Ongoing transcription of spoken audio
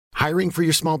Hiring for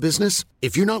your small business?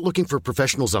 If you're not looking for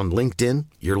professionals on LinkedIn,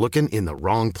 you're looking in the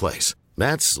wrong place.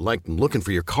 That's like looking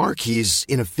for your car keys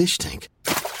in a fish tank.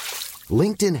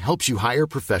 LinkedIn helps you hire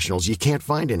professionals you can't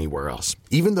find anywhere else,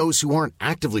 even those who aren't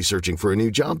actively searching for a new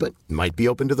job but might be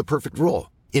open to the perfect role.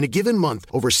 In a given month,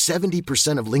 over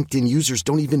 70% of LinkedIn users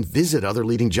don't even visit other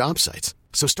leading job sites.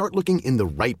 So start looking in the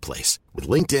right place. With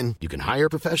LinkedIn, you can hire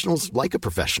professionals like a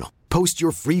professional. Post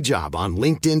your free job on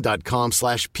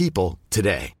linkedin.com/people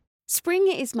today. Spring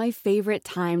is my favorite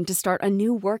time to start a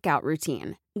new workout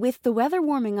routine. With the weather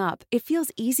warming up, it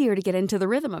feels easier to get into the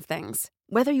rhythm of things.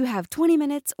 Whether you have 20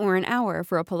 minutes or an hour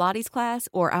for a Pilates class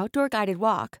or outdoor guided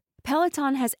walk,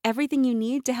 Peloton has everything you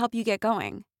need to help you get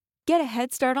going. Get a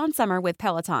head start on summer with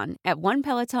Peloton at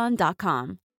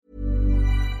onepeloton.com.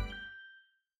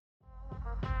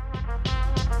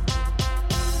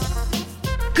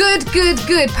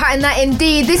 Good. Patting that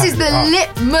indeed. This is the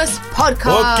Litmus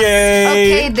Podcast.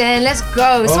 Okay then, let's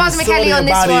go. Swazi McKelly on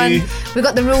this one. We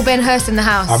got the real Ben Hurst in the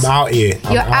house. I'm out here.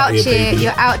 You're out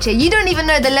here. You don't even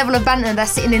know the level of banter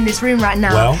that's sitting in this room right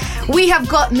now. Well, we have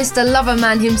got Mr.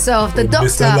 Loverman himself, the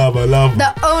doctor. Mr. Lover.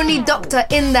 The only doctor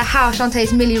in the house.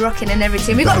 Shantae's Millie rocking and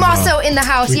everything. We got Marcel in the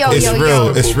house. Yo.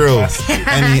 It's real.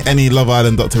 Any Love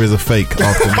Island doctor is a fake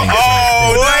after me.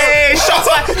 Wait, shut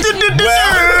up.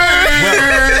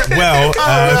 Well.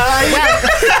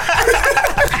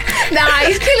 Nah,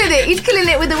 he's killing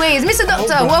it with the ways. Mr.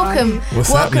 Doctor, welcome.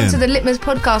 Welcome to the Litmus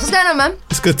Podcast. What's going on, man?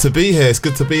 It's good to be here. I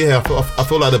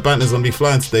feel like the banter's gonna be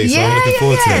flying today, so I'm looking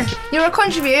forward to it. You're a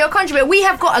contributor. We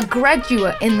have got a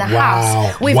graduate in the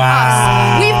house with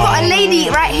us. We've got a lady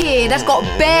right here that's got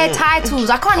bare titles.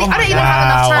 I don't even have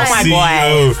enough time. Oh my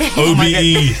boy.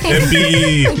 OBE,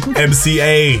 MBE,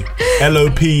 MCA,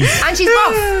 LOP. And she's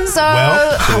buff. So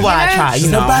I try.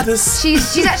 She's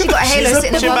actually got a halo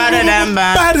sitting above her.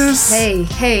 Baddest.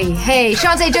 Hey.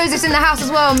 Shantae Joseph's in the house as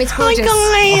well, Miss Gorgeous.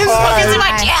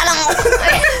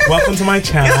 Welcome to my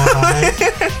channel. Hi.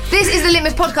 This is the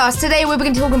Litmus Podcast. Today we're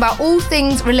going to be talking about all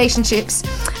things relationships.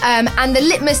 And the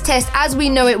litmus test, as we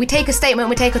know it, we take a statement,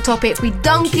 we take a topic, we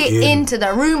dunk it into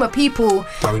the room of people.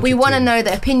 We want to know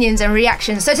their opinions and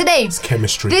reactions. So today, it's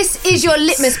chemistry. This is your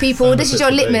litmus, people. This is your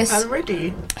litmus. I'm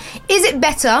ready. Is it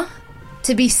better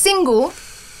to be single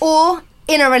or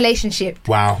in a relationship?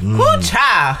 Wow. Is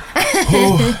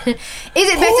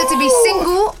it better to be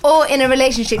single or in a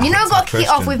relationship? You know, I've got to kick it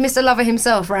off with Mr. Lover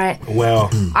himself, right? Well,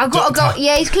 I've got to go.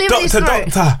 Yeah, he's clearing his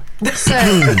throat. Doctor. So,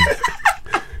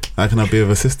 how can I be of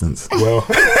assistance? Well,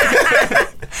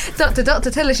 Doctor,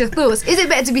 tell us your thoughts. Is it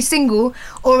better to be single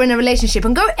or in a relationship?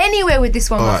 And go anywhere with this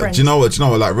one, my friend. Do you know what?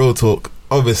 Like, real talk.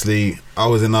 Obviously, I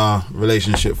was in a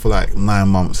relationship for like 9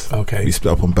 months. Okay. We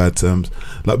split up on bad terms.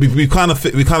 Like we kind of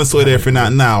sorted everything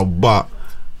out now, but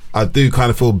I do kind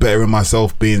of feel better in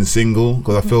myself being single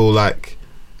because I feel like,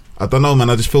 I don't know, man.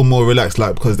 I just feel more relaxed,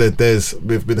 like, because there's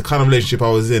with the kind of relationship I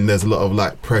was in, there's a lot of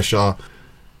like pressure.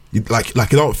 You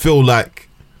don't feel like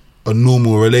a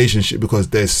normal relationship because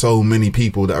there's so many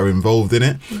people that are involved in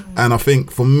it. And I think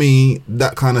for me,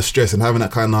 that kind of stress and having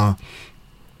that kind of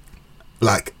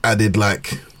like added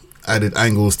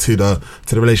angles to the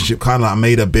relationship kind of like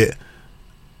made a bit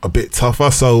tougher.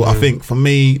 So I think for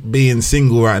me, being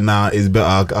single right now is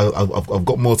better. I've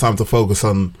got more time to focus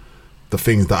on the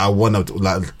things that I want to,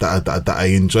 like, that I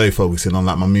enjoy focusing on,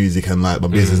 like my music and like my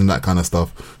business and that kind of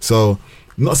stuff. So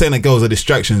I'm not saying that girls are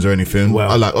distractions or anything. Well,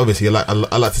 I like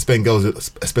to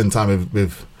spend time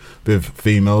with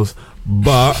females,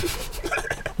 but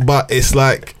it's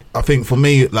like, I think for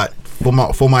me, like, for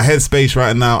my headspace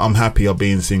right now, I'm happy of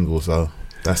being single. So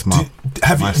that's my.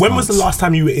 When was the last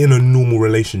time you were in a normal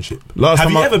relationship? Have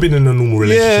you ever been in a normal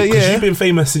relationship? Because you've been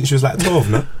famous since you was like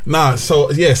 12, no? Nah, so I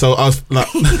was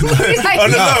like on the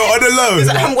low.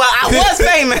 Well, I was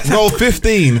famous. No,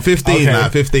 15, okay.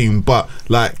 15. But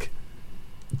like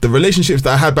the relationships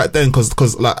that I had back then,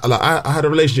 because like I had a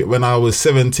relationship when I was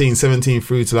 17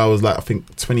 through till I was like, I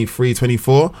think 23,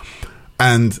 24,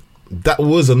 and that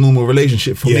was a normal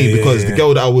relationship for me because the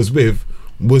girl that I was with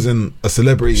wasn't a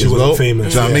celebrity as well.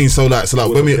 Famous. Do you know what I mean? So like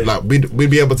when we'd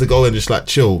be able to go and just like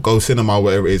chill, go cinema,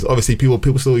 whatever it is. Obviously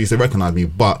people still used to recognise me,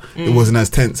 but it wasn't as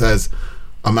tense as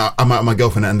I'm out with my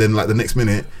girlfriend, and then like the next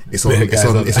minute it's on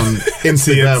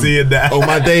Instagram. Oh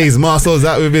my days, Marcel's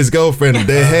out with his girlfriend,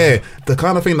 their hair. The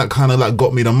kind of thing that kind of like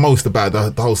got me the most about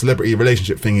the whole celebrity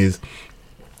relationship thing is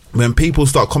when people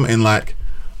start commenting like,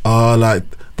 like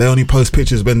they only post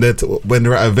pictures when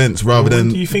they're at events rather than.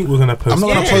 Do you think we're gonna post? I'm not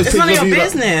gonna post it's pictures. It's none of your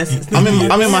business.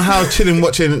 Like, I'm in my house chilling,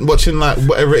 watching like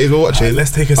whatever it is we're watching. Right,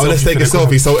 let's take a selfie. Let's take a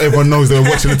selfie so everyone knows that we're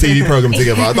watching a TV program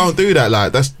together. I don't do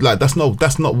that. That's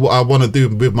not what I want to do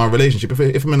with my relationship.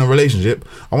 If I'm in a relationship,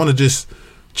 I want to just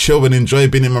chill and enjoy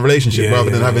being in my relationship rather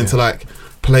than having to like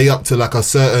play up to like a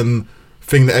certain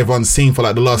thing that everyone's seen for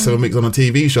like the last 7 weeks on a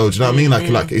TV show. Do you know what I mean?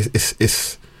 Like it's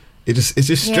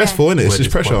just stressful, isn't it? It's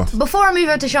just pressure. Before I move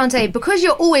over to Shantae, because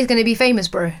you're always going to be famous,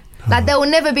 bro. Like there will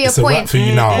never be a point for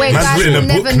you now. where guys will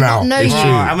never not know you.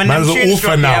 Man's an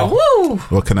author now. Woo.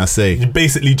 What can I say? You're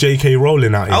basically J.K.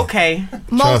 Rowling out here. Okay.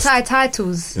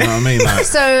 Multi-titles. You know what I mean? Like,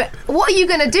 so what are you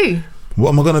going to do?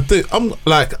 What am I gonna do? I'm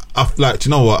like, do you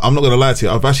know what? I'm not gonna lie to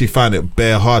you. I've actually found it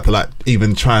bare hard to like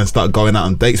even try and start going out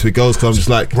on dates with girls because I'm just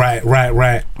like, right.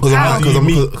 Because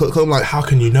I'm like, how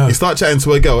can you know? You start chatting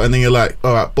to a girl and then you're like,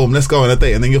 all right, boom, let's go on a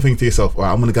date, and then you're thinking to yourself, all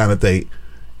right, I'm gonna go on a date.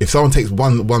 If someone takes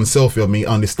one selfie of me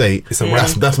on this date,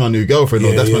 that's my new girlfriend,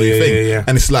 or that's my new thing. Yeah.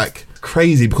 And it's like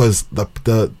crazy because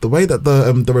the way that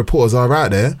the reporters are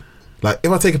out there, like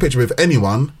if I take a picture with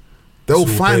anyone, they'll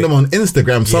find them on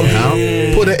Instagram somehow,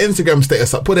 put their Instagram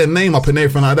status up, put their name up and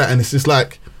everything like that, and it's just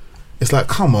like,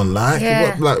 come on,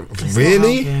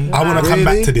 really? I want to come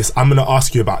back to this. I'm going to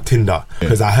ask you about Tinder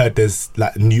because I heard there's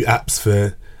like new apps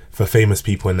for famous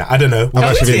people and that. I don't know.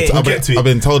 I've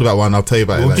been told about one. I'll tell you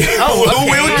about it later.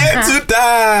 We'll get to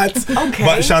that. Okay.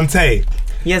 But Shantae,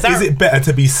 is it better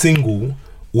to be single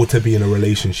or to be in a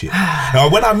relationship? Now,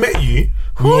 when I met you,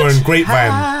 we were in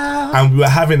Grapevine. And we were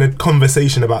having a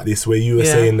conversation about this where you were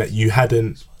saying that you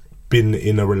hadn't been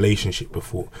in a relationship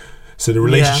before. So the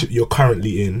relationship you're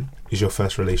currently in is your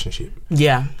first relationship.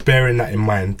 Yeah. Bearing that in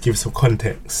mind, give some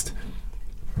context.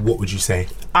 What would you say?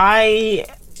 I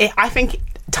think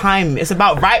time. It's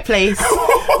about right place,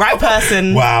 right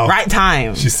person, right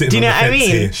time. She's sitting Do you know on the what fence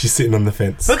I mean? here. She's sitting on the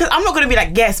fence. Because I'm not going to be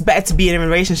like, yes, better to be in a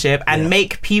relationship and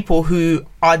make people who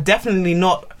are definitely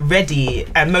not ready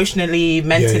emotionally,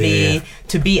 mentally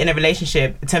to be in a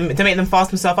relationship to make them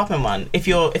fast themselves up in one. If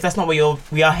that's not where your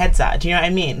head's at, do you know what I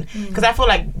mean? Because I feel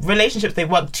like relationships, they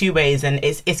work two ways and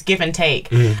it's give and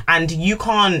take, and you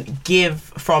can't give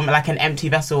from like an empty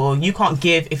vessel. You can't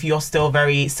give if you're still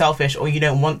very selfish or you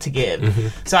don't want to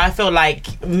give. So I feel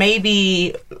like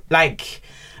maybe like.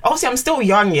 Obviously, I'm still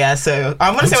young, so I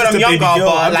want to say when I'm younger,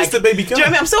 but I'm like, just a baby girl. Do you know what I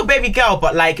mean? I'm still a baby girl,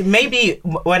 but like maybe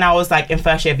when I was like in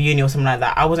first year of uni or something like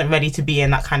that, I wasn't ready to be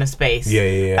in that kind of space.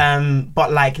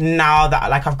 But like now that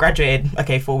like I've graduated,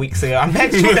 4 weeks ago, I'm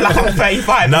talking like I'm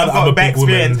 35. Now that I'm a big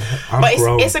woman, but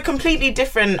it's a completely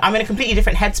different. I'm in a completely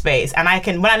different headspace,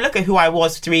 and when I look at who I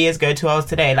was 3 years ago to who I was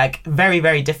today, like very,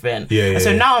 very different.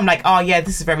 So now I'm like,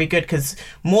 this is very good because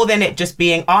more than it just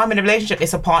being, I'm in a relationship,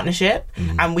 it's a partnership,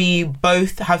 and we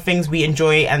both have things we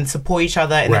enjoy and support each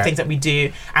other in the things that we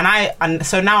do, and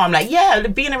so now I'm like,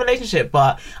 be in a relationship,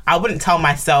 but I wouldn't tell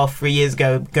myself 3 years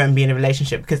ago go and be in a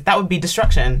relationship because that would be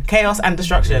destruction, chaos and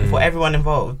destruction for everyone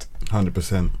involved.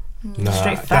 100%. No,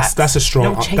 that's a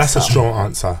strong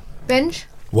answer. Benj?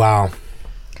 Wow.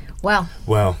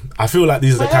 Well, I feel like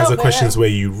these are the kinds of questions where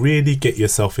you really get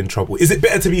yourself in trouble. Is it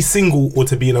better to be single or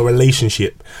to be in a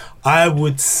relationship? I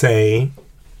would say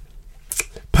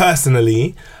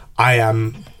personally I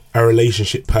am a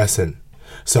relationship person,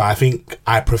 so I think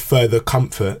I prefer the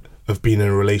comfort of being in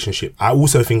a relationship. I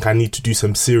also think I need to do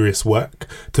some serious work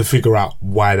to figure out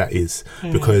why that is,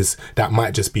 because that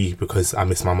might just be because I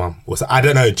miss my mum. I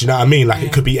don't know, do you know what I mean? Like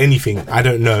it could be anything, I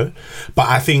don't know. But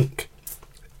I think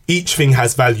each thing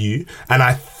has value, and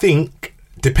I think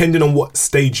depending on what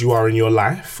stage you are in your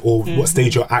life or what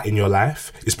stage you're at in your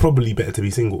life, it's probably better to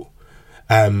be single.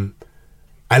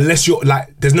 Unless you're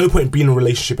like, there's no point in being in a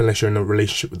relationship unless you're in a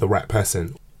relationship with the right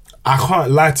person. I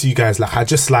can't lie to you guys, like I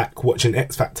just like watching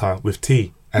X Factor with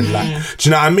T and like, do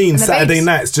you know what I mean? Saturday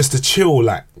nights just to chill,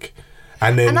 like,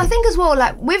 and I think as well,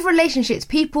 like with relationships,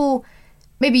 people,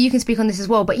 maybe you can speak on this as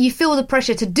well, but you feel the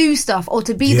pressure to do stuff or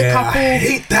to be the couple I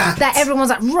hate that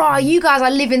everyone's like, rah, you guys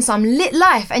are living some lit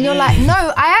life, and you're like, no,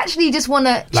 I actually just want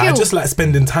to chill. Like, I just like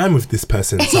spending time with this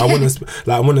person, so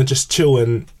I want to just chill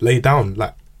and lay down,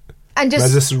 like. And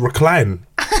just recline,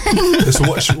 just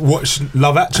watch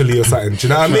Love Actually or something. Do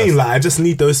you know what I mean? Like I just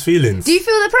need those feelings. Do you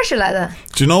feel the pressure like that?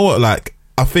 Do you know what? Like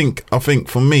I think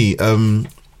for me,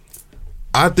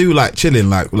 I do like chilling.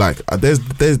 Like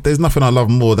there's nothing I love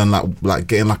more than like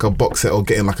getting like a box set or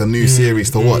getting like a new series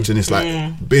to watch, and it's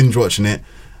like binge watching it.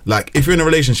 Like if you're in a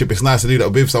relationship, it's nice to do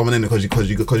that with someone in it because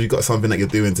you got something that you're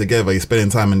doing together. You're spending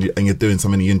time and you're doing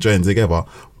something you're enjoying together.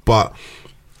 But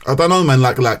I don't know, man.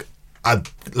 Like.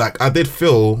 I did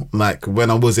feel like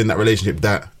when I was in that relationship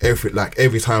that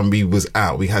every time we was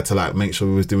out, we had to like make sure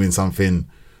we was doing something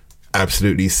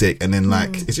absolutely sick, and then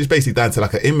like it's just basically down to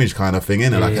like an image kind of thing,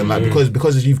 innit? Like, and like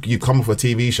because you come off a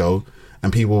TV show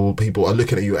and people are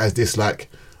looking at you as this like,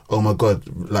 oh my god,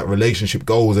 like relationship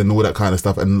goals and all that kind of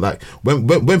stuff, and like when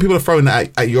people are throwing that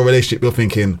at your relationship, you're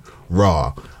thinking,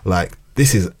 rah, like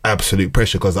this is absolute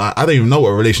pressure, because I don't even know what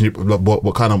a relationship,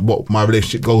 what my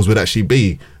relationship goals would actually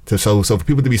be. So for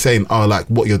people to be saying, oh, like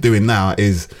what you're doing now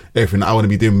is everything that I want to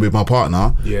be doing with my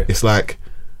partner, it's like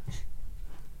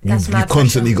you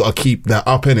constantly got to keep that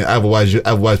up, innit?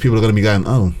 Otherwise people are going to be going,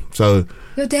 oh, so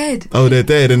you're dead. Oh, they're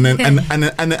dead, and then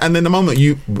and then the moment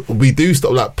we do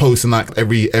stop like posting like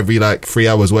every like 3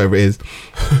 hours, whatever it is,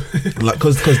 like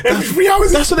because 3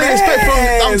 hours. That's what they expect from.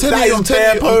 I'm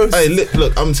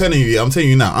telling you. I'm telling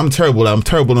you now. I'm terrible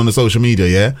on the social media,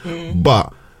 yeah.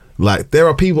 But like there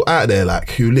are people out there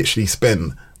like who literally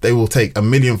they will take 1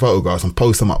 million photographs and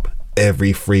post them up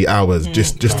every 3 hours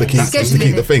just to keep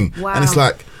the thing. Wow. And it's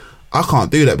like I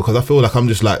can't do that, because I feel like I'm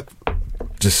just like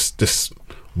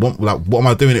what am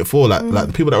I doing it for? Like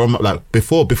the people that were like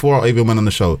before I even went on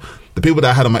the show, the people that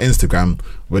I had on my Instagram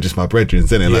were just my brethren,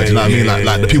 innit? Like, do you know what I mean?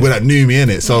 Like the people that knew me,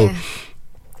 innit?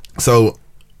 So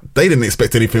they didn't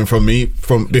expect anything from me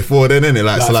from before then, innit?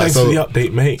 Thanks for the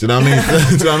update, mate. Do you know what I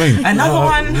mean? Do you know what I mean? Another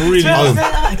one.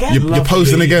 Really? You're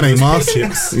posting again, Mars? You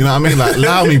know what I mean? Like,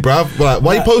 allow me, bruv. Like,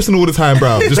 why are you posting all the time,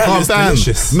 bruv? Just calm down.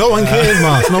 Delicious. No one cares,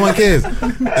 Mars. No one cares.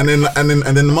 And then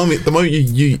the moment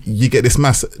you get this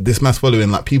mass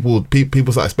following, like people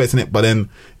start expecting it. But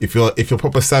then if you're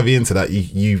proper savvy into that,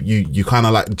 you kind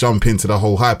of like jump into the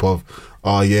whole hype of,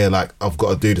 oh yeah, like I've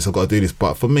got to do this.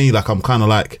 But for me, like I'm kind of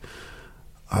like,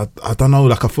 I don't know,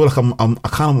 like I feel like I kind of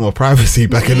want my privacy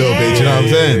back a little bit. Do you know what I'm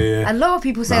saying? A lot of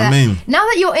people say that. I mean, now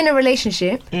that you're in a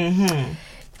relationship,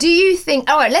 do you think?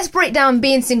 All right, let's break down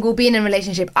being single, being in a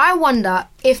relationship. I wonder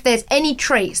if there's any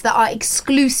traits that are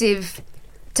exclusive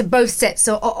to both sets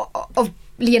of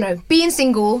being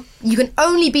single. You can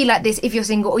only be like this if you're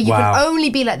single, or you can only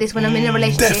be like this when I'm in a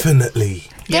relationship. Definitely.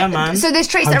 Yeah, man. So there's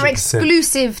traits 100%. That are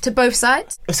exclusive to both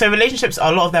sides. So relationships,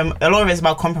 a lot of it is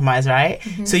about compromise, right?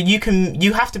 So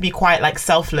you have to be quite like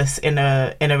selfless in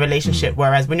a relationship.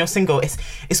 Whereas when you're single,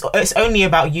 it's only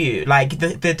about you. Like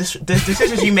the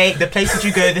decisions you make, the places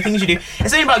you go, the things you do.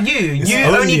 It's only about you. You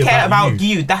only care about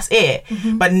you. That's it.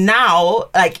 But now,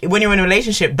 like when you're in a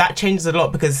relationship, that changes a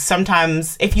lot, because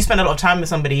sometimes if you spend a lot of time with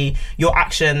somebody, your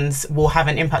actions will have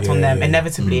an impact on them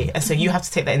inevitably, and so you have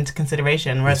to take that into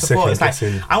consideration. Whereas before, it's like,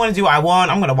 I want to do what I want,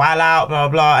 I'm going to while out, blah,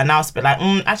 blah, blah. And now it's a bit like,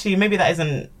 actually, maybe that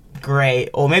isn't great.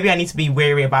 Or maybe I need to be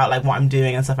wary about like what I'm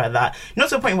doing and stuff like that. Not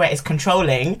to a point where it's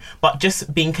controlling, but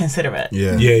just being considerate.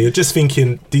 Yeah, you're just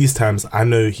thinking, these times, I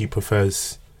know he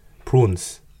prefers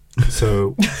prawns.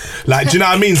 So, like, do you know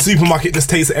what I mean? Supermarket just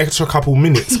takes an extra couple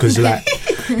minutes, because you're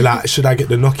like, should I get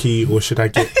the gnocchi or should I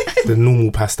get the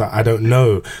normal pasta? I don't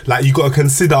know. Like, you got to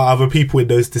consider other people in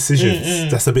those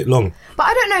decisions. That's a bit long. But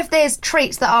I don't know if there's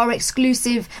traits that are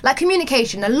exclusive, like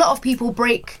communication. A lot of people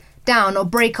break down or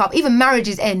break up, even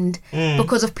marriages end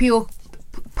because of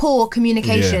poor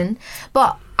communication.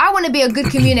 But I want to be a good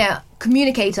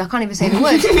communicator. I can't even say the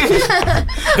word. Girl,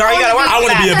 I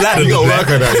want to be a bladder. You got to work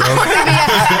on that.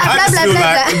 I feel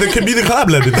like the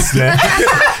communicabladder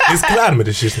is glad with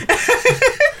this shit.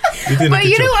 But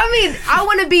you know what I mean? I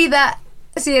want to be that.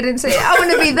 See, I didn't say it. I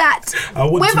want to be that.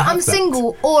 Whether I'm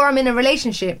single or I'm in a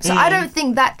relationship. So I don't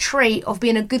think that trait of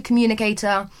being a good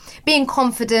communicator, being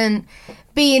confident,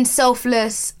 being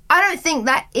selfless, I don't think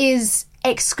that is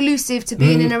exclusive to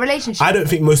being in a relationship. I don't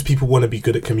think most people want to be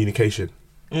good at communication.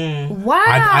 Wow.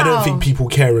 I don't think people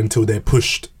care until they're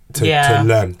pushed to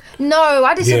learn. No,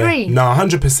 I disagree. No,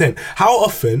 100%. How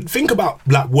often, think about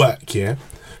like work, yeah?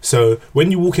 So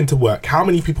when you walk into work, how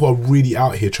many people are really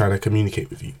out here trying to communicate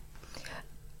with you?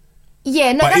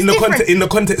 Yeah, no, but that's different. In the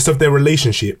context of their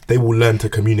relationship, they will learn to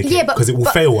communicate, because it will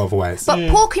fail otherwise. But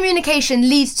poor communication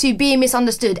leads to being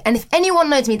misunderstood. And if anyone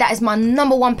knows me, that is my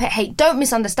number one pet hate. Don't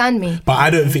misunderstand me. But I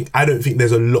don't think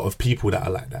there's a lot of people that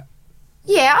are like that.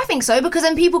 Yeah, I think so, because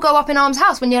then people go up in arms'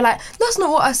 house when you're like, that's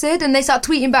not what I said, and they start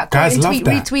tweeting back, guys love tweet,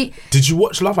 that. retweet. Did you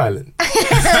watch Love Island?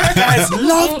 Guys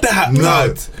love that.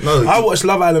 No. I watched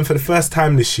Love Island for the first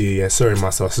time this year. Yeah, sorry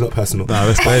myself, it's not personal. No,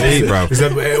 it's baby, bro. To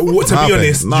be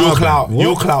honest,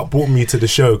 your clout brought me to the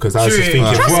show, because I was just thinking,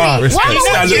 wow, you know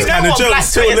what Black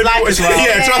Twitter is like as well.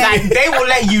 Yeah, trust me. They will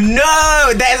let you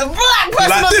know there's a black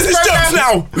person on this program.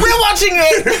 Now we're watching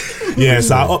it. Yeah,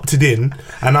 so I opted in,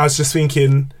 and I was just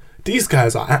thinking, these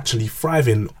guys are actually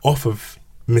thriving off of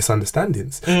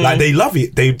misunderstandings. Like they love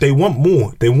it. They want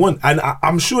more. They want, and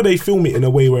I'm sure they film it in a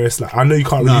way where it's like, I know you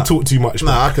can't really talk too much.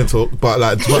 Nah, I can talk, but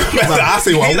like, I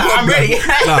say what I'm ready.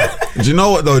 Do you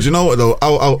know what though?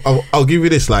 I'll give you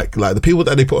this. Like the people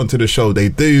that they put onto the show, they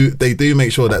do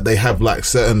make sure that they have like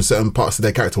certain parts of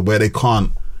their character where they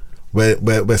can't.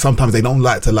 Where sometimes they don't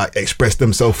like to like express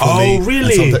themselves fully. Oh,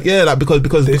 really? Yeah, like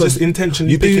because they're just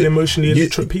intentionally picking emotionally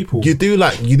illiterate people. You do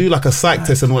like a psych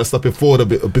test and all that stuff before the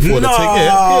thing.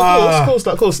 Yeah, of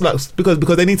course, like,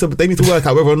 because they need to work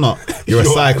out whether or not you're a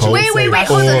psycho. Wait,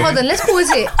 hold on. Let's pause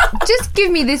it. Just give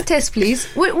me this test, please.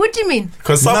 What do you mean?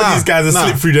 Because some of these guys are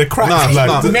slip through their cracks.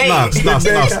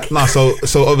 Nah.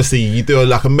 So obviously you do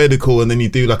like a medical, and then you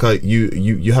do like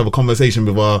you have a conversation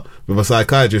with a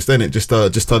psychiatrist, then it just to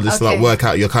like work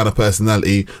out your kind of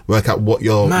personality, work out what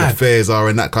your fears are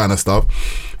and that kind of stuff.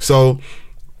 So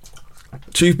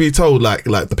truth be told, like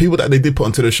the people that they did put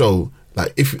onto the show,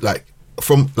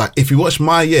 if you watch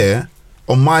my year,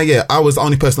 I was the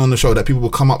only person on the show that people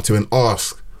would come up to and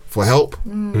ask for help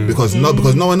because no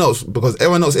one else, because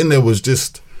everyone else in there was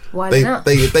just they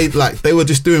were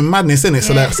just doing madness in it.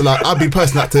 So like I'd be the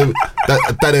person that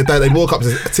they walk up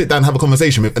to sit down and have a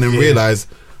conversation with, and then realise,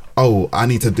 oh, I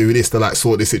need to do this to like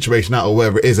sort this situation out or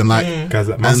whatever it is, and like guys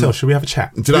like Marcel, should we have a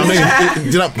chat? Do you know what I mean?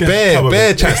 Do you know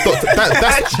bear chats?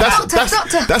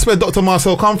 That's where Dr.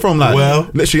 Marcel come from. Like, well,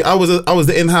 literally, I was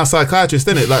the in-house psychiatrist,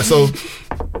 innit? Like,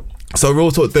 so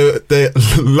real talk. The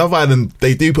Love Island,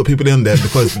 they do put people in there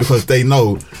because they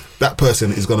know that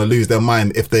person is gonna lose their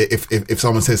mind if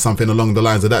someone says something along the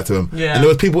lines of that to them. Yeah. And there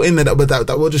was people in there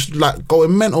that were just like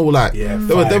going mental. Like there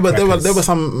were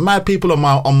some mad people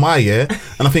on my year,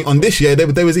 and I think on this year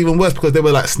there was even worse because there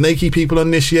were like snaky people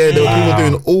on this year. There were people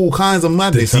doing all kinds of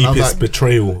madness. The deepest and I was like,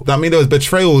 betrayal. I mean, there was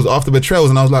betrayals after betrayals,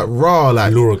 and I was like, raw.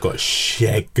 Like Laura got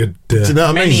shagged. Do you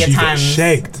know what I mean? Many a She time. got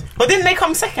shagged. But didn't they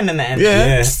come second in the end?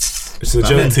 Yeah. It's a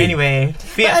joke team. Anyway,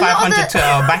 Fiat 500 Twitter,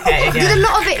 back at it again. Did a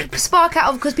lot of it spark out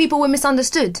of because people were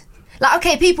misunderstood? Like,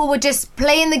 okay, people were just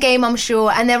playing the game, I'm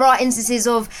sure, and there are instances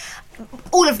of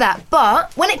all of that.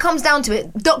 But when it comes down to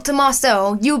it, Dr.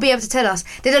 Marcel, you'll be able to tell us,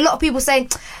 did a lot of people say,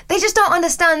 they just don't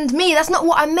understand me, that's not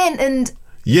what I meant, and...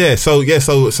 So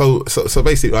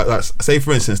basically, like say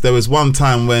for instance, there was one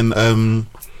time when...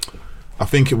 I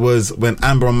think it was when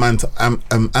Amber and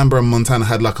Montana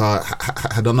had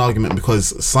had an argument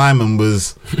because Simon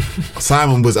was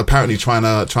apparently trying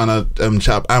to chat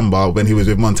up Amber when he was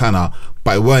with Montana,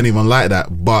 but it weren't even like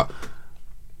that. But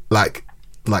like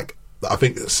I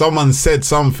think someone said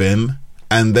something,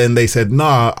 and then they said,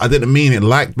 "Nah, I didn't mean it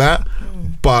like that."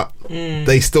 But but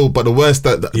the words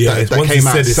that came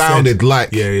out sounded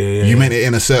like you meant it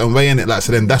in a certain way, innit? Like,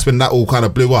 so then that's when that all kind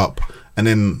of blew up. And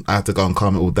then I had to go and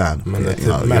calm it all down. Be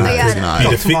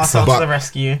the fixer. To the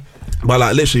rescue. But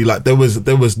like literally, like there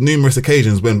was numerous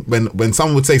occasions when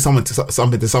someone would say something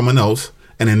to someone else,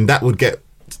 and then that would get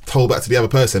told back to the other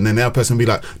person, and the other person would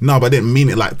be like, "No, but I didn't mean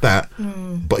it like that."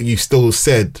 But you still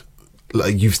said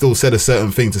a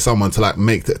certain thing to someone to like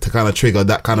make to kind of trigger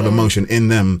that kind of emotion in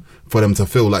them for them to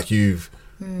feel like you've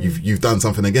done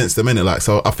something against them, innit? Like,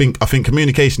 so I think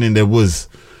communication in there was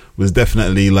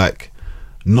definitely like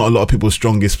not a lot of people's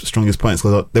strongest points,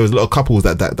 because there was a lot of couples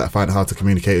that find it hard to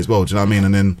communicate as well. Do you know what I mean?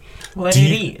 And then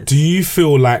do you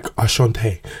feel like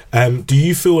Ashante? Do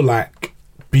you feel like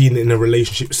being in a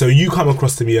relationship? So you come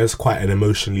across to me as quite an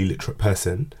emotionally literate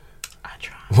person. I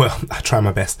try. Well, I try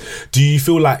my best. Do you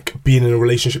feel like being in a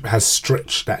relationship has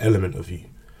stretched that element of you,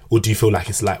 or do you feel like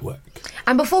it's light work?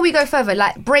 And before we go further,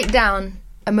 like, break down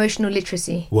emotional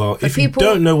literacy. Well, if you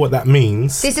don't know what that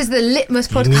means, this is the Litmus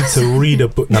podcast. You need to read a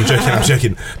book. No, I'm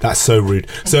joking. That's so rude.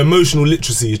 So emotional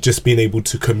literacy is just being able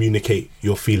to communicate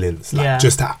your feelings. Like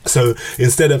so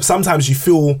instead of, sometimes you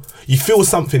feel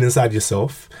something inside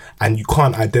yourself and you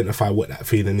can't identify what that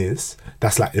feeling is.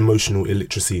 That's like emotional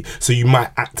illiteracy. So you might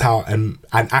act out and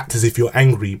act as if you're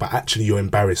angry, but actually you're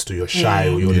embarrassed or you're shy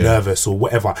or you're nervous or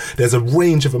whatever. There's a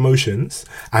range of emotions,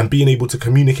 and being able to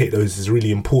communicate those is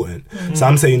really important. So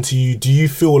I'm saying to you, do you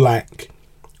feel like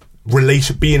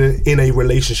being in a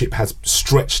relationship has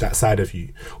stretched that side of you?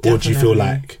 Or do you feel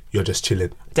like you're just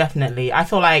chilling? Definitely. I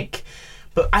feel like...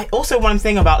 But I also, one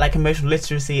thing about like emotional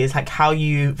literacy is like how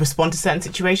you respond to certain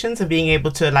situations and being able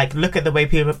to like look at the way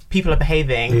people are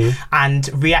behaving and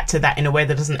react to that in a way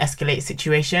that doesn't escalate the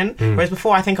situation. Whereas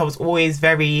before, I think I was always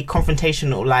very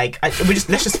confrontational. Like,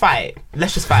 let's just fight.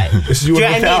 Let's just fight. Do you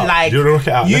know what I mean? Like,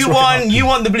 you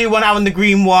want the blue one, I want the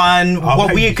green one.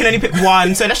 We can only pick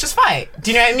one, so let's just fight.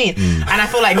 Do you know what I mean? And I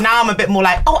feel like now I'm a bit more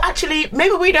like, oh, actually,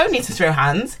 maybe we don't need to throw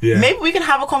hands. Yeah. Maybe we can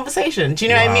have a conversation. Do you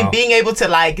know what I mean? Being able to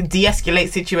like de-escalate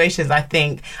de-escalate situations. I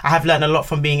think I have learned a lot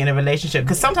from being in a relationship,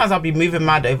 because sometimes I'll be moving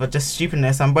mad over just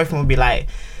stupidness, and boyfriend will be like,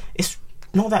 it's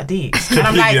not that deep, and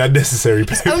I'm like, unnecessary.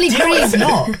 It's only do you know what? It's green.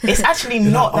 not. It's actually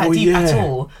not that deep at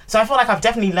all. So I feel like I've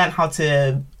definitely learned how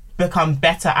to become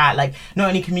better at, like, not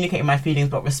only communicating my feelings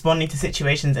but responding to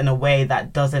situations in a way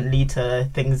that doesn't lead to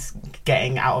things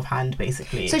getting out of hand,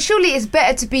 basically. So surely it's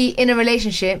better to be in a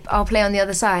relationship, I'll play on the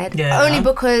other side, Yeah. only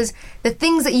because the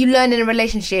things that you learn in a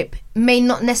relationship may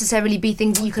not necessarily be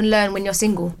things that you can learn when you're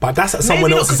single. But that's at someone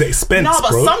Maybe not, else's 'cause- expense, no,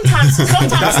 but bro. sometimes That's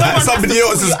someone somebody has to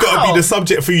else has school got to you be the out.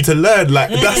 subject for you to learn. Like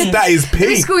that is Let me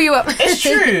peak. school you up. It's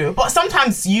true, but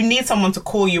sometimes you need someone to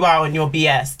call you out on your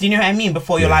BS. Do you know what I mean?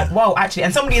 Before you're like, whoa, actually,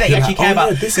 and somebody that you You're actually like, care oh,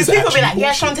 about. yeah, this Because is people be like, actually yeah,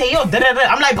 bullshit. Shantae, you're da-da-da.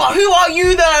 I'm like, but who are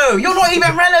you though? You're not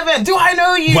even relevant. Do I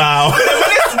know you? Wow. When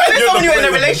it's You're someone not you're in a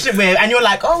relevant. relationship with, and you're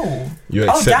like, oh, You oh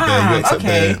accept damn,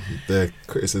 okay. their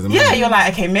criticism. Yeah, you're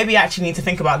like, okay, maybe I actually need to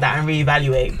think about that and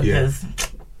reevaluate, because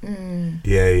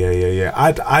Yeah.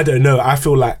 I don't know. I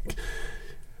feel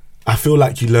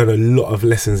like you learn a lot of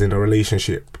lessons in a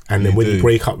relationship, and then You when do. you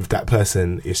break up with that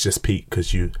person, it's just peak,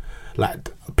 because you, like,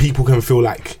 people can feel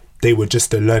like they were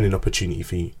just a learning opportunity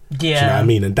for you. Do you know what I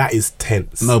mean? And that is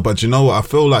tense. No, but you know what? I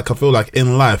feel like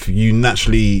in life you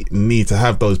naturally need to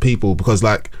have those people, because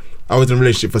like I was in a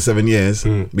relationship for 7 years.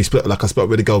 We split, like I split up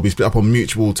with a girl. We split up on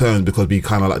mutual terms because we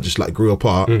kind of like just like grew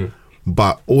apart.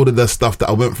 But all of the stuff that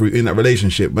I went through in that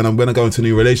relationship, when I go into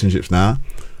new relationships now,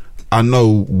 I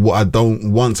know what I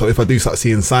don't want. So if I do start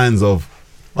seeing signs of,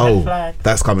 Red flag.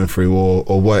 that's coming through,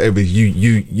 or whatever,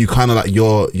 you kind of like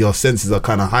your senses are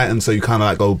kind of heightened, so you kind of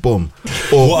like go boom.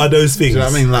 Or What are those things? do you know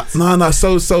what I mean? Like no.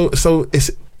 So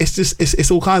it's just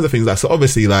it's all kinds of things. Like, so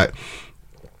obviously, like,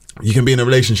 you can be in a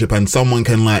relationship and someone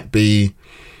can like be,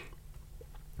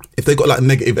 if they got like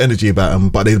negative energy about them,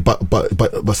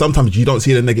 but sometimes you don't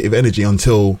see the negative energy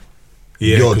until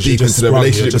Yeah, you're 'cause you deep just into the sprung,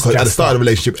 relationship, you're just because at the gassed start of the up.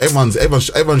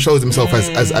 relationship, everyone shows themselves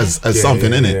as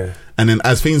something, innit? yeah. And then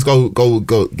as things go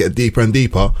get deeper and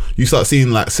deeper, you start seeing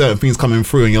like certain things coming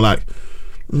through, and you're like,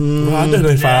 Well, I don't know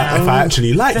if I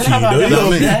actually like you. Don't know You about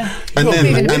know? that. and You're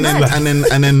moving a bit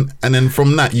mad. then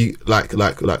from that, you like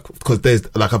because there's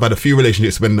like, I've had a few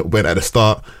relationships when at the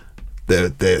start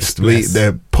they're sweet, Yes.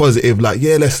 they're positive, like,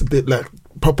 yeah, let's like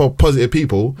proper positive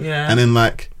people, Yeah. and then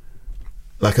like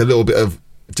a little bit of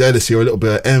jealousy or a little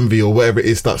bit of envy or whatever it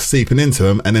is starts seeping into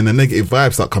them, and then the negative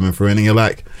vibes start coming through, and then you're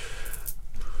like,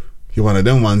 you're one of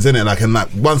them ones, innit? Like, and like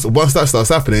once that starts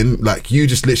happening, like, you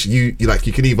just literally you like,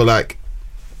 you can either like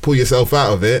pull yourself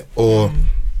out of it, or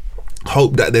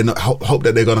hope that they're not hope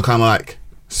that they're gonna kind of like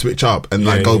switch up and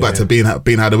like go back to being how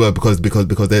they were, because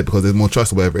there's more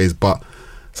trust or whatever it is. But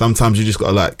sometimes you just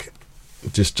gotta like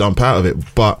just jump out of it.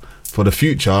 But for the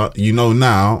future, you know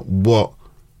now what,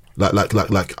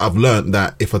 like I've learned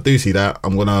that if I do see that,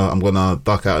 I'm gonna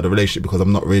duck out of the relationship, because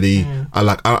I'm not really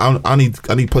I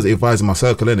need positive vibes in my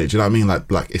circle, innit? Do you know what I mean?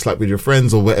 Like it's like with your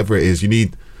friends or whatever it is, you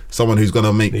need someone who's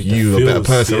gonna make Need you that a better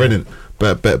feels, person, yeah.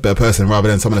 innit? Better person, rather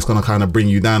than someone that's gonna kind of bring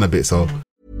you down a bit. So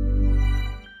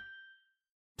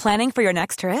Planning for your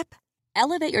next trip?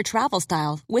 Elevate your travel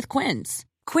style with Quince.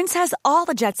 Quince has all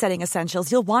the jet-setting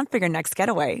essentials you'll want for your next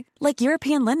getaway, like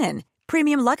European linen,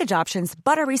 premium luggage options,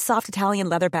 buttery soft Italian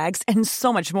leather bags, and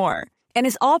so much more. And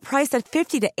is all priced at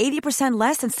 50 to 80%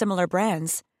 less than similar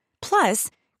brands.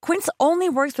 Plus, Quince only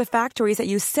works with factories that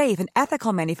use safe and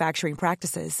ethical manufacturing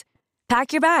practices.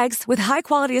 Pack your bags with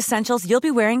high-quality essentials you'll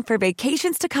be wearing for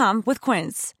vacations to come with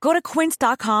Quince. Go to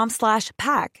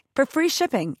quince.com/pack for free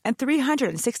shipping and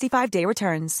 365-day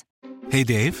returns. Hey,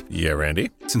 Dave. Yeah, Randy.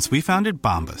 Since we founded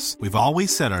Bombas, we've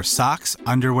always said our socks,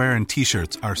 underwear, and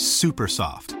T-shirts are super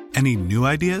soft. Any new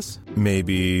ideas?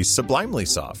 Maybe sublimely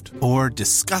soft. Or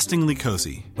disgustingly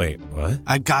cozy? Wait, what?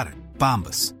 I got it.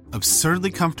 Bombas.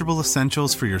 Absurdly comfortable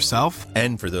essentials for yourself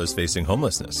And for those facing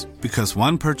homelessness. because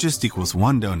one purchased equals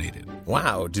one donated.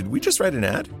 Wow, did we just write an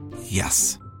ad?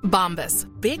 Yes. Bombas.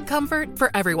 Big comfort for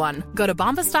everyone. Go to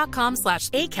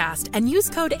bombas.com/ACAST and use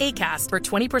code ACAST for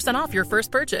 20% off your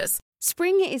first purchase.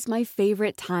 Spring is my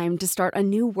favorite time to start a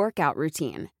new workout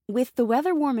routine. With the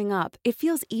weather warming up, it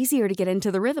feels easier to get into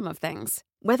the rhythm of things.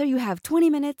 Whether you have 20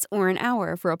 minutes or an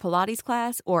hour for a Pilates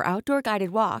class or outdoor guided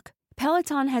walk,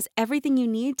 Peloton has everything you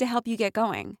need to help you get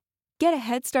going. Get a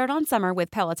head start on summer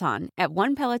with Peloton at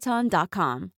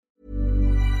onepeloton.com.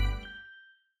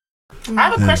 I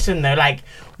have a question though, like,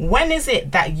 when is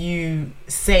it that you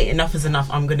say enough is enough,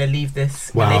 I'm gonna leave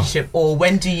this Wow. relationship, or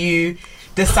when do you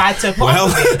decide to Well,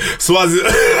 Swazi.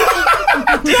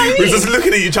 We're just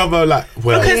looking at each other like,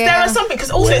 well. Because there are something,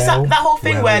 because also it's that whole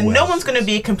thing where no well. one's going to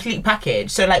be a complete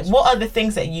package. So like, what are the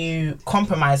things that you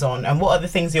compromise on, and what are the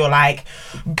things you're like,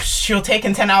 you're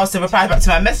taking 10 hours to reply back to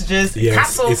my messages?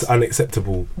 Yes, it's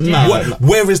unacceptable. Yeah.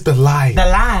 Where is the line? The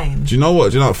line. Do you know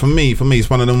what? For me, it's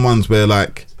one of them ones where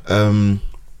like,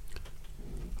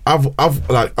 I've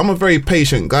like, I'm a very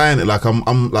patient guy, and like I'm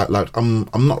not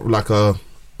like a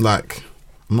like.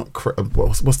 I'm not.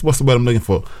 What's the word I'm looking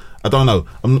for? I don't know.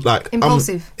 I'm like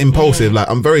impulsive. I'm impulsive. Like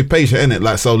I'm very patient in it.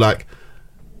 Like so. Like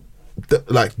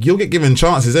you'll get given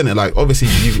chances in it. Like obviously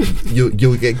you'll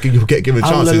get given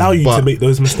chances. I'll allow you to make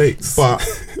those mistakes, but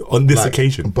on this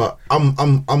occasion. But I'm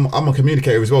a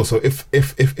communicator as well. So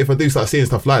if I do start seeing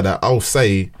stuff like that, I'll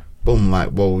say, boom, like,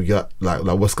 well, yeah, like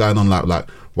what's going on? Like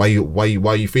why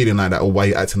you feeling like that, or why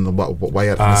you acting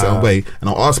a certain way? And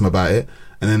I'll ask them about it,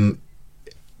 and then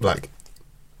like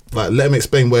let him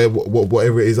explain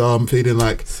whatever it is I'm feeling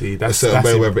like. See, a certain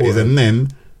way, whatever it is, and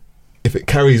then if it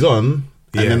carries on,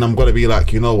 and then I'm gonna be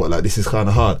like, you know what, like this is kind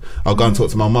of hard. I'll go and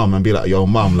talk to my mum and be like, yo,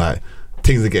 mum, like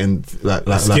things are getting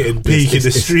getting peak in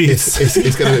the streets.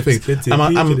 It's getting a bit peak.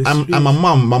 And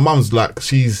my mum's like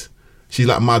she's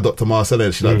like my Dr.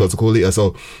 Marcella. She's like Dr. Coolita.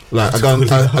 So like I go and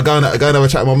have a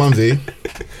chat with my mumsy.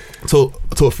 Talk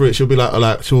through it. She'll be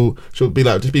like she'll be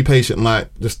like, just be patient. Like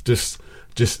just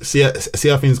see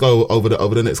how things go over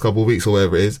the next couple of weeks or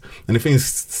whatever it is. And if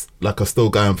things like are still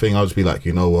going thing, I'll just be like,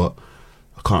 you know what,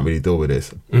 I can't really deal with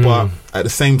this. But at the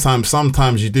same time,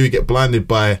 sometimes you do get blinded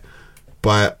by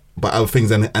other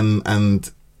things, and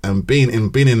being in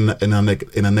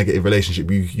a negative relationship,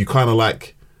 you kind of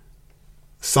like,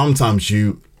 sometimes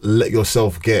you let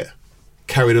yourself get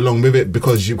carried along with it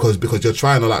because you're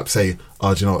trying to like say,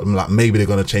 oh, do you know, like maybe they're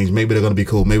gonna change, maybe they're gonna be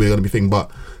cool, maybe they're gonna be thing.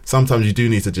 But sometimes you do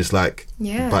need to just like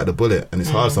bite the bullet, and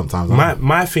it's hard sometimes.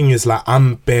 My thing is like,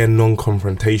 I'm bare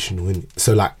non-confrontational,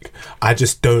 so like I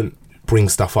just don't bring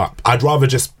stuff up. I'd rather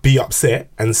just be upset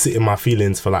and sit in my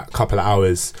feelings for like a couple of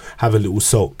hours, have a little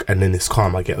sulk, and then it's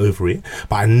calm, I get over it.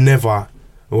 But I never,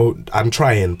 well, I'm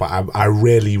trying, but I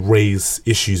rarely raise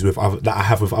issues that I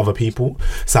have with other people.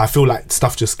 So I feel like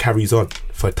stuff just carries on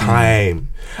for time.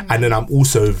 And then I'm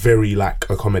also very like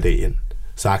accommodating.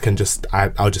 So I can just,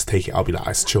 I'll just take it. I'll be like,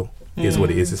 it's chill. Here's what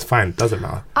it is. It's fine. Doesn't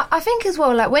matter. I think as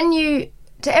well, like when you,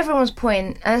 to everyone's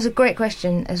point, and it's a great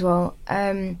question as well,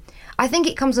 I think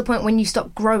it comes to the point when you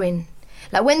stop growing.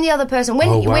 Like when the other person,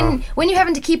 when you're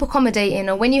having to keep accommodating,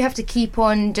 or when you have to keep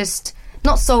on just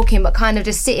not sulking, but kind of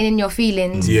just sitting in your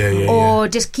feelings, or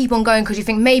just keep on going because you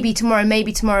think maybe tomorrow,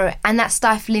 and that's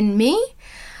stifling me.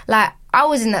 Like I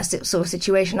was in that sort of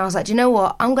situation. I was like, do you know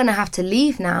what? I'm gonna have to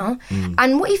leave now.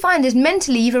 And what you find is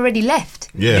mentally you've already left.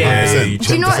 Do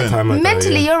you know what?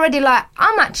 Mentally you're already like,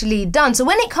 I'm actually done. So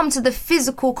when it comes to the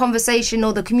physical conversation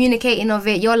or the communicating of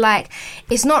it, you're like,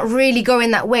 it's not really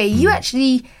going that way. You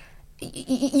actually,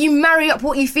 you marry up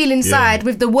what you feel inside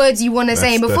with the words you want to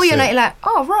say, and before you know it, you're like,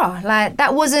 oh rah, like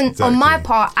that wasn't on my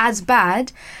part as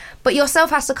bad. But yourself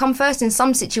has to come first in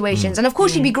some situations. And of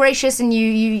course you be gracious and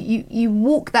you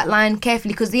walk that line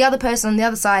carefully, because the other person on the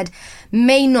other side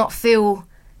may not feel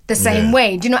the same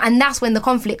way, do you know? And that's when the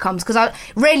conflict comes, because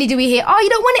rarely do we hear, oh, you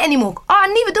don't want it anymore. Oh,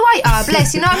 neither do I. Ah,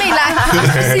 bless, you know what I mean?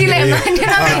 Like, see you later, man. You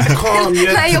know what I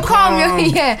mean? Like, you're calm,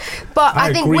 But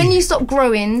I think when you stop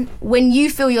growing, when you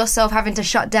feel yourself having to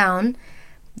shut down,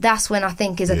 that's when I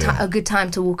think is a good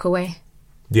time to walk away.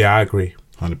 Yeah, I agree.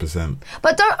 100%.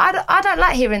 But I don't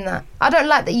like hearing that. I don't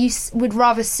like that you would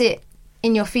rather sit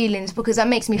in your feelings, because that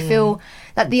makes me feel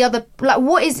that the other, like,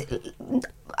 what is,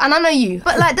 and I know you,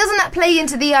 but like, doesn't that play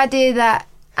into the idea that,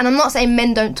 and I'm not saying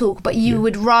men don't talk, but you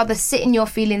would rather sit in your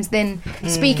feelings than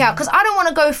speak out? Because I don't want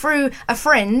to go through a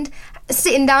friend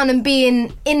sitting down and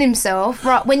being in himself,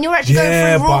 right, when you're actually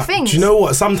going through raw things. Do you know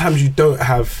what? Sometimes you don't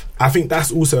have, I think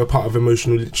that's also a part of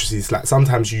emotional literacy. It's like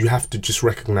sometimes you have to just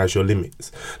recognise your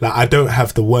limits. Like, I don't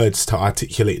have the words to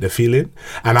articulate the feeling,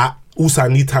 and I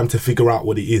need time to figure out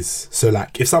what it is. So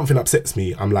like, if something upsets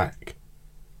me, I'm like,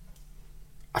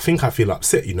 I think I feel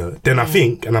upset, you know. Then I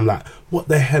think, and I'm like, what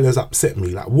the hell has upset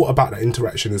me? Like, what about that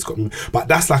interaction has got me? But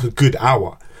that's like a good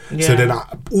hour. Yeah. So then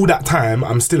all that time,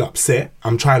 I'm still upset.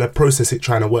 I'm trying to process it,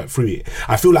 trying to work through it.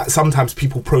 I feel like sometimes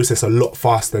people process a lot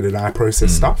faster than I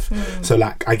process stuff. So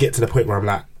like, I get to the point where I'm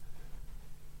like,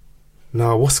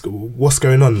 no, what's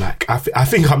going on? Like, I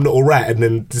think I'm not all right. And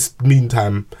then this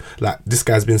meantime, like, this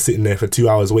guy's been sitting there for 2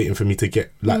 hours waiting for me to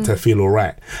get, like, to feel all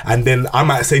right. And then I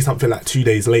might say something like 2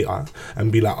 days later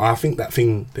and be like, I think that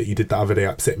thing that you did the other day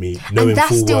upset me. And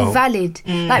that's still valid.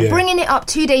 Like, bringing it up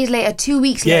 2 days later, 2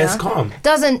 weeks later, it's calm.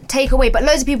 Doesn't take away. But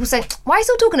loads of people say, why are you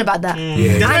still talking about that?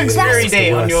 That's expiry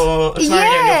date on your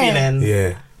feelings.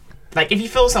 Yeah. Like, if you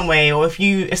feel some way, or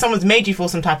if someone's made you feel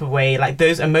some type of way, like,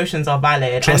 those emotions are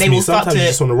valid. Trust and they me, will start sometimes to, you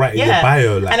just want to write in your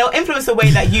bio. Like, and it'll influence the way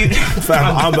that you...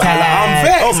 I'm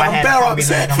vexed. Oh, my I'm head bare can't be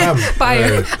upset.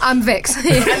 Bio, I'm vexed.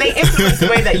 And they influence the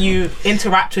way that you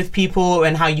interact with people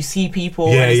and how you see people.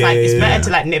 It's better to,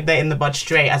 like, nip that in the bud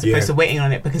straight as opposed to waiting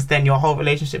on it, because then your whole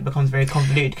relationship becomes very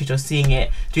convoluted because you're seeing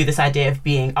it through this idea of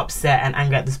being upset and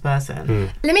angry at this person.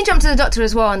 Let me jump to the doctor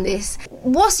as well on this.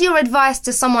 What's your advice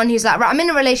to someone who's like, right, I'm in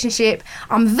a relationship,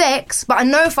 I'm vexed, but I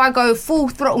know if I go full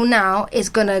throttle now, it's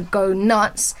gonna go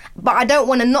nuts. But I don't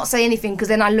want to not say anything because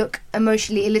then I look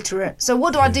emotionally illiterate. So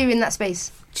what do I do in that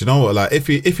space? Do you know what? Like, if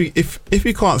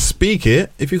you can't speak it,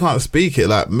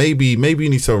 like, maybe you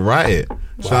need to write it. Do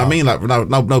you know what I mean? Like,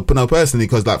 no, personally,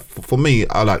 because, like, for me,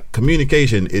 I like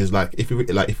communication is like, if you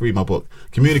read my book,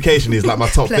 communication is like my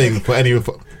top thing for anyone.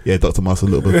 Yeah, Dr. Marcel,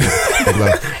 a little bit.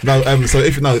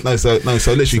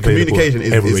 So literally, communication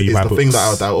is the thing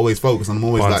that I always focus on. I'm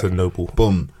always Barnes like, and Noble.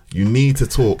 boom, you need to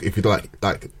talk. If you don't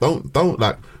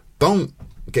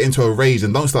get into a rage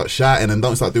and don't start shouting and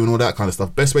don't start doing all that kind of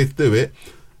stuff. Best way to do it,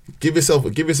 give yourself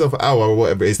an hour or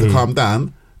whatever it is to calm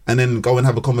down, and then go and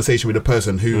have a conversation with the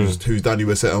person who's done you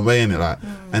a certain way in it, like,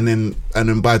 and then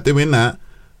by doing that,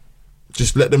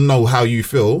 just let them know how you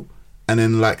feel, and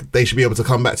then, like, they should be able to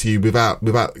come back to you without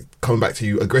coming back to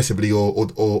you aggressively or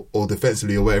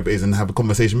defensively or whatever it is, and have a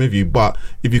conversation with you. But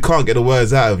if you can't get the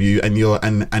words out of you, and you're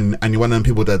one of them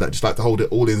people that just like to hold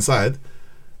it all inside,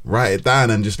 write it down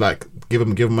and just, like, give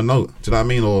them a note. Do you know what I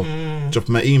mean? Or drop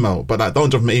them an email. But, like, don't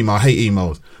drop them an email. I hate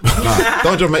emails. Nah,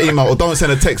 don't drop them an email, or don't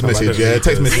send a text message. Yeah,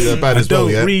 text messages are bad as well.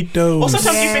 Yeah. Read those. Or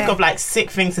sometimes you think of, like, sick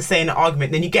things to say in an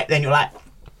argument, then you get there and you're like,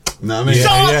 know what I mean?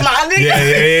 shut up, man.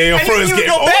 Yeah. Your throat is getting...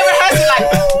 You're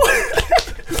like,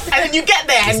 and then you get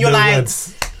there and you're like,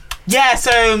 words. yeah,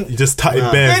 so... You just tutting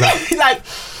bears. Like,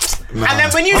 and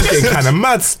then when you I'm just... getting kind of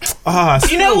mad.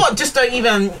 You know what? Just don't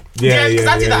even... Because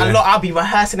I do that a lot. I'll be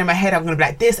rehearsing in my head. I'm going to be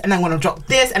like this, and I'm going to drop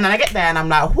this, and then I get there and I'm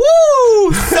like,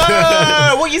 woo!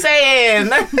 Sir, what you saying?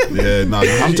 Yeah, no.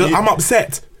 I'm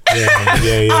upset.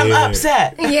 Yeah. I'm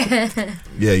upset.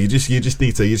 Yeah, you just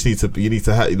need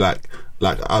to have,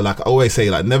 like I always say,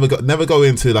 like, never go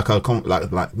into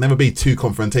like never be too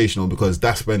confrontational, because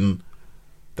that's when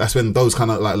those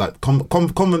kind of like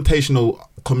confrontational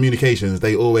communications,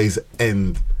 they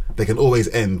can always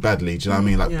end badly. Do you know what I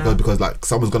mean? Like, because like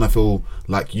someone's gonna feel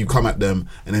like you come at them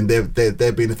and then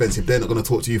they're being offensive. They're not gonna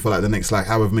talk to you for like the next like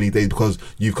however many days because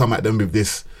you've come at them with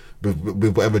this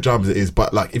with whatever dramas it is.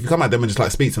 But like if you come at them and just like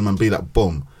speak to them and be like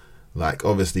boom, like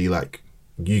obviously like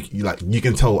you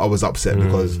can tell I was upset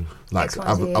because like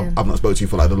I've not spoken to you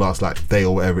for like the last like day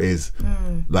or whatever it is.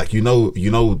 Like you know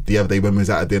the other day when we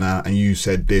was at a dinner and you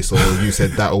said this or you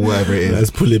said that or whatever it is. Let's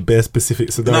pull it bare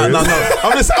specific scenarios. No.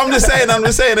 I'm just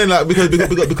saying and like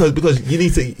because you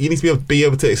need to be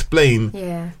able to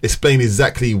explain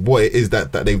exactly what it is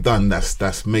that they've done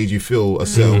that's made you feel a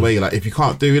certain way. Like if you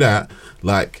can't do that,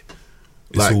 like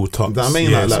it's all toxic. You know what I mean?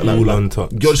 Yeah, like all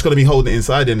untoxic. You're just going to be holding it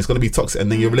inside and it's going to be toxic,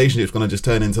 and then your relationship's going to just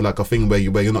turn into like a thing where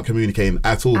you're not communicating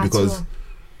at all because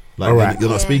like you're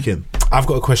not speaking. I've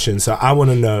got a question. So I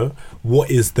want to know,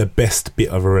 what is the best bit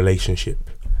of a relationship?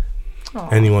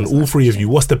 Anyone, all three of you,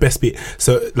 what's the best bit?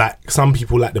 So like some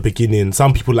people like the beginning,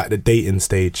 some people like the dating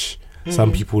stage,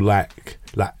 some people like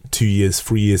 2 years,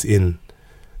 3 years in,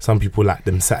 some people like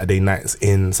them Saturday nights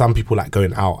in, some people like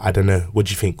going out. I don't know. What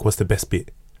do you think? What's the best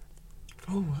bit?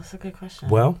 Oh, that's a good question.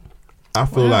 Well, I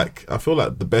feel like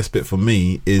the best bit for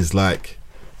me is like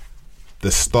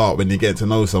the start when you get to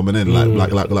know someone, and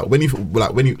when you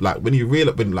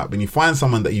find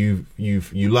someone that you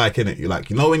like, innit? You like,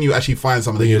 you know, when you actually find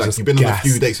someone that you like, you've been on a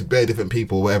few dates with very different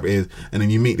people, whatever it is, and then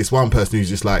you meet this one person who's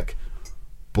just like,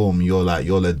 boom, you're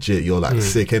legit, you're like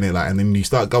sick, innit? Like, and then you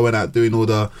start going out doing all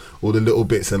the little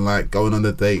bits and like going on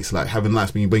the dates, like having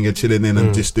nights when you're chilling in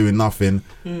and just doing nothing,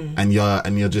 and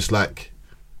you're just like.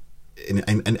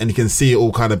 And you can see it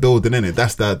all kind of building in it.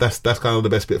 That's kind of the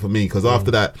best bit for me, because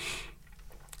after that,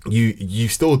 you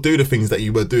still do the things that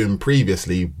you were doing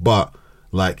previously, but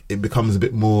like it becomes a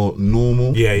bit more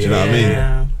normal. Do you know what I mean? Do you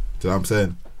know what I'm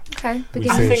saying? Okay.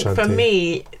 I think for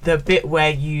me, the bit where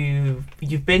you've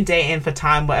been dating for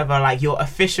time, whatever, like you're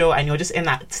official and you're just in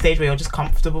that stage where you're just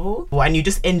comfortable and you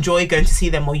just enjoy going to see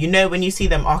them, or when you see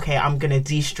them, okay, I'm gonna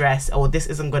de-stress, or this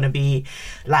isn't gonna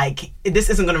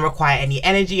require any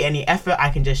energy, any effort. I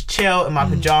can just chill in my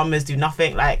pajamas, do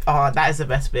nothing. Like, that is the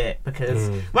best bit, because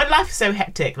when life is so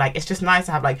hectic, like it's just nice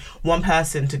to have like one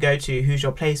person to go to who's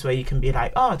your place where you can be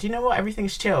like, do you know what,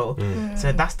 everything's chill.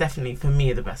 So that's definitely for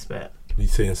me the best bit. You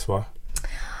saying, Swa?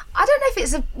 I don't know if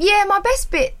it's my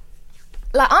best bit.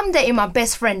 Like, I'm dating my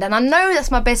best friend, and I know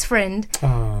that's my best friend.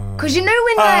 Because you know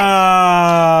when, like...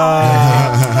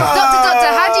 Doctor,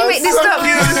 how do you make this stop? You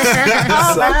can,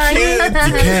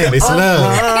 it's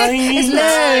love. It's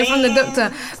love from the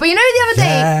doctor. But you know, the other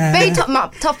day, Bay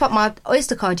top up my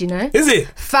Oyster card, you know? Is it?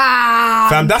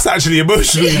 Fam, that's actually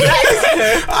emotional.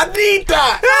 I need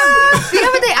that. The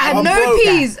other day, I had no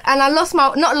peas, and I lost my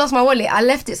wallet. I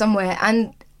left it somewhere,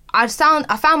 and I found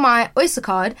my Oyster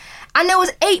card, and there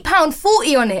was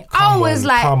 £8.40 on it. I was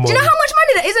like, do you know how much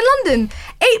money that is in London?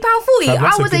 £8.40.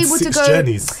 I was able to go.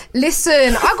 Journeys.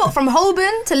 Listen, I got from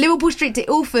Holborn to Liverpool Street to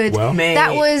Ilford. Well,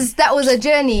 that was a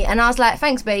journey, and I was like,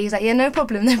 thanks, babe. He's like, yeah, no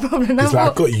problem. He's like,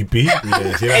 I got you, B. I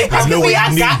know what you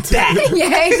need. Yeah, exactly.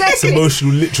 It's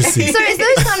emotional literacy. So it's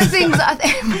those kind of things that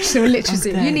emotional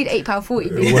literacy. You need £8.40,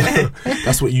 B. Well,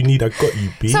 that's what you need. I got you,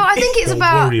 B. So I think it's Don't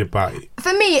about. worry about it.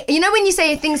 For me, you know, when you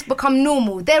say things become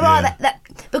normal, there are that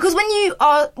because when you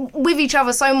are with each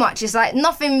other so much, it's like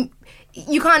nothing.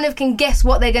 You kind of can guess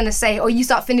what they're going to say, or you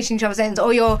start finishing each other's sentences,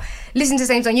 or you're listening to the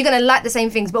same song, you're going to like the same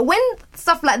things. But when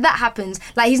stuff like that happens,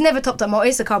 like he's never topped up my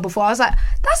Oyster card before, I was like,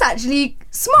 that's actually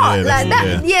smart.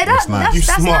 That's nice.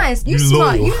 nice. You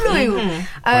smart. You loyal.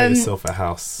 Buy yourself a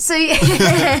house. So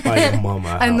buy your mama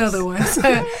a house. Another one. So,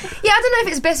 I don't know if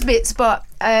it's best bits, but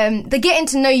the getting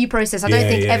to know you process, I don't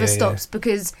think ever stops,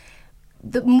 because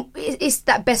it's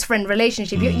that best friend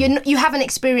relationship. You haven't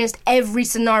experienced every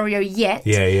scenario yet.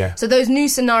 So those new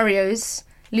scenarios,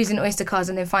 losing Oyster cards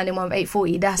and then finding one with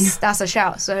 £8.40, that's a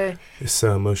shout. So it's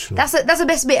so emotional. That's a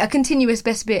best bit, a continuous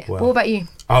best bit. What about you?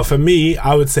 For me,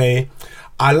 I would say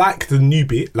I like the new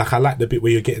bit. Like, I like the bit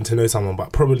where you're getting to know someone,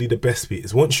 but probably the best bit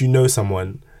is once you know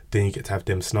someone, then you get to have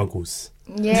them snuggles.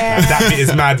 Yeah. Like, that bit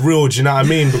is mad real, do you know what I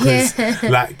mean? Because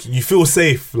like, you feel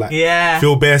safe, like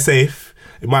feel bare safe.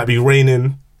 It might be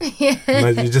raining.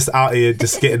 You're just out here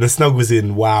just getting the snuggles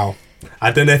in. Wow.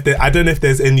 I don't know if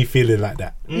there's any feeling like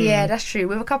that. Yeah, that's true.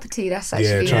 With a cup of tea, that's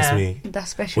actually trust me.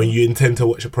 That's special. When you intend to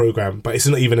watch a program, but it's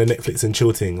not even a Netflix and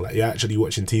chill thing. Like, you're actually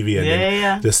watching TV, and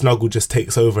then the snuggle just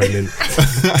takes over, and then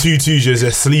Tutu's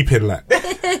just sleeping. Like,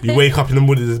 you wake up in the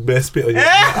morning, there's the best bit.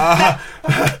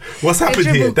 What's happened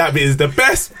here? That bit is the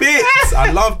best bit.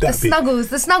 I love that bit.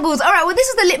 The snuggles. All right, well, this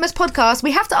is the Litmus podcast.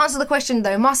 We have to answer the question,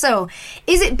 though. Marcel,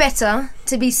 is it better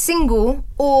to be single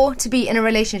or to be in a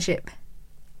relationship?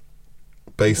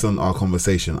 Based on our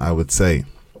conversation, I would say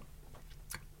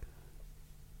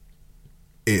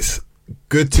it's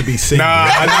good to be single. Nah.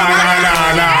 I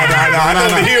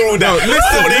don't want to hear all that.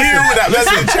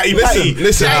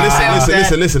 Listen.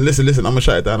 I'm gonna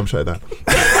shut it down.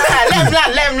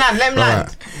 Let him land.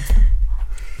 Right.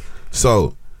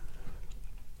 So,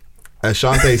 as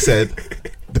Shantae said,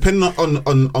 depending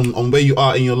on where you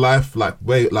are in your life, like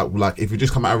if you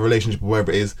just come out of a relationship or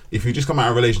wherever it is, if you just come out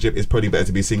of a relationship, it's probably better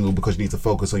to be single, because you need to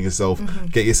focus on yourself,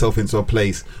 get yourself into a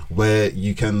place where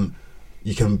you can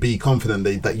be confident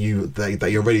that you're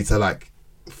ready to like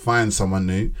find someone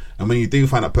new. And when you do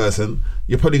find that person,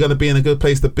 you're probably going to be in a good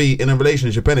place to be in a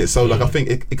relationship, innit? So like, I think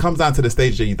it comes down to the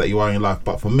stage that you are in life.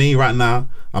 But for me right now,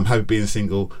 I'm happy being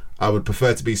single. I would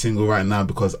prefer to be single right now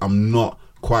because I'm not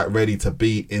quite ready to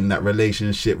be in that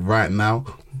relationship right now.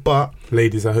 But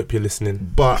ladies, I hope you're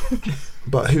listening. But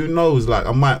who knows? Like,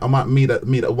 I might meet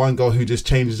that one girl who just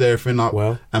changes everything up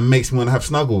and makes me want to have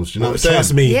snuggles. Do you know what I'm saying?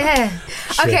 Trust me. Yeah.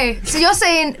 Okay, so you're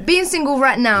saying being single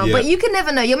right now, but you can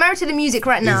never know. You're married to the music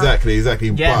right now. Exactly.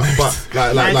 Yeah. But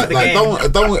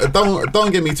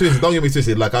don't get me twisted. Don't get me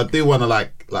twisted. Like, I do want to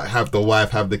like have the wife,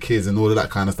 have the kids, and all of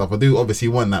that kind of stuff. I do obviously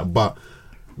want that, but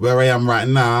where I am right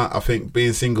now, I think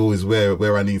being single is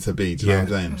where I need to be. Do you know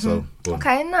what I'm saying? So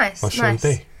okay, nice.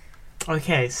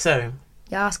 Okay, so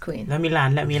Yes, queen. Let me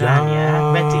land.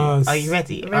 Yeah, ready? Are you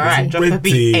ready? All right, drop the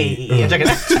beat. Hey,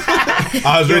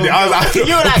 I was ready.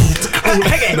 You were like,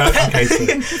 okay. No, okay.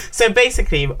 So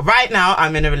basically, right now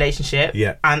I'm in a relationship.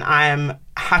 Yeah. And I am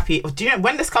happy. Do you know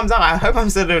when this comes out? I hope I'm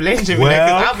still in a relationship.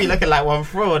 Because I'll be looking like one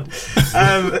fraud.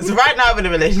 So right now I'm in a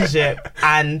relationship,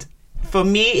 and for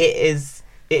me it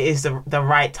is the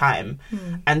right time.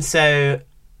 And so,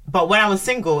 but when I was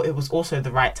single, it was also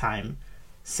the right time.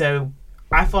 So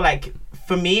I feel like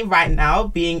for me right now,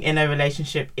 being in a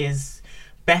relationship is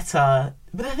better.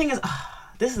 But the thing is,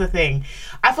 this is the thing.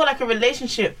 I feel like a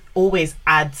relationship always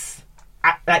adds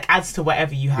to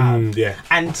whatever you have.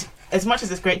 And as much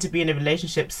as it's great to be in a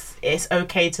relationship, it's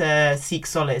okay to seek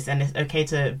solace and it's okay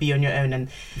to be on your own. And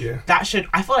I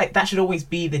feel like that should always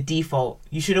be the default.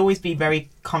 You should always be very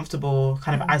comfortable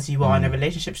kind of as you are, and a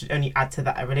relationship should only add to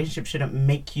that. A relationship shouldn't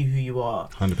make you who you are.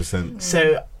 100%.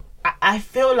 So I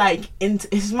feel like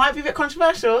this might be a bit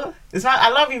controversial. I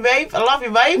love you, babe. I love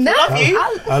you, babe. No, I love you.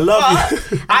 I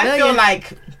love you. I feel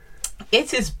like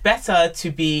it is better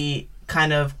to be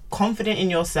kind of confident in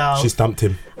yourself. She stumped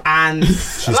him. And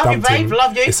I love you, babe.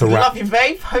 Love you. Love you,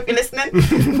 babe. Hope you're listening.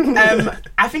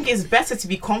 I think it's better to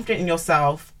be confident in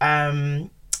yourself and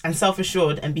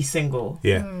self-assured and be single.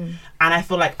 Yeah. And I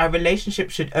feel like a relationship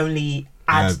should only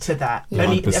add to that. Yeah.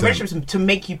 Only a relationship to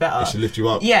make you better. It should lift you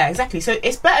up. Yeah, exactly. So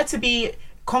it's better to be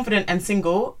confident and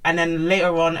single, and then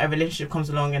later on a relationship comes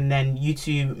along and then you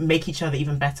two make each other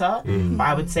even better. But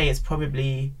I would say it's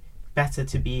probably better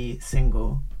to be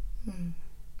single.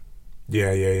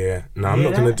 Yeah. No, I'm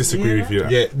not going to disagree with you.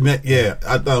 Yeah.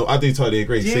 I do totally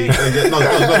agree. See, no.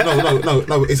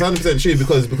 It's 100% true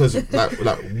because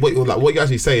what you're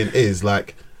actually saying is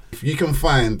like, if you can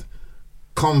find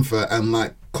comfort and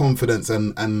like confidence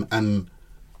and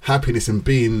happiness in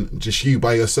being just you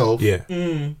by yourself. Yeah.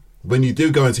 When you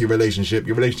do go into your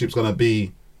relationship's gonna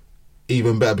be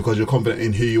even better because you're confident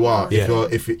in who you are. Yeah.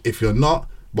 If you're not,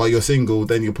 while you're single,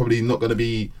 then you're probably not gonna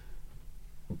be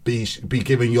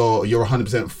giving your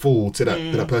 100% full to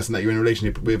that person that you're in a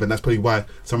relationship with, and that's probably why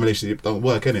some relationships don't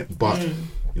work, innit? But you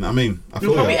know what I mean? I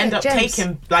You'll probably end up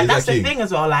taking like that's the thing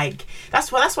as well. Like that's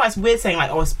why it's weird saying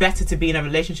like, oh, it's better to be in a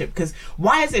relationship, because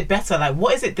why is it better? Like,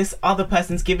 what is it this other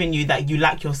person's giving you that you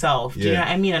lack yourself? Do you know what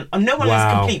I mean? And no one is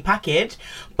a complete package,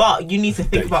 but you need to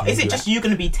think about, is it just you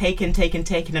going to be taking and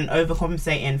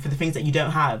overcompensating for the things that you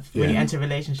don't have when you enter a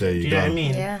relationship? Do you know what I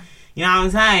mean? Yeah. You know what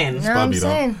I'm saying? You know what I'm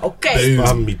saying? Okay.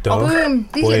 Boom.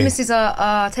 These litmuses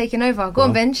are taking over. Go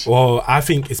on, Benj. Well, I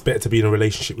think it's better to be in a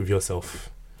relationship with yourself.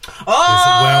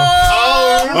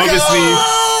 Obviously,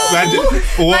 man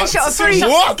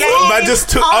just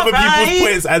took other people's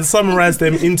points and summarised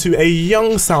them into a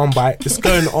young soundbite just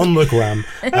going on the gram.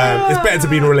 It's better to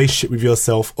be in a relationship with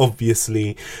yourself,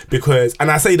 obviously, because, and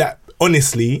I say that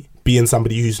honestly, being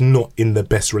somebody who's not in the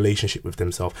best relationship with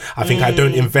themselves, I think I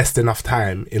don't invest enough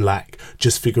time in like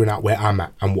just figuring out where I'm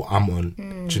at and what I'm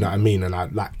on. Do you know what I mean? And I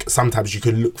like, sometimes you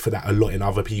can look for that a lot in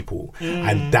other people,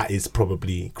 and that is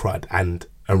probably crud and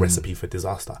a recipe for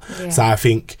disaster. So I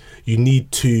think you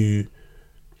need to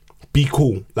be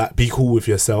cool with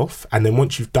yourself, and then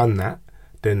once you've done that,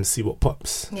 then see what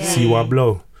pops, see what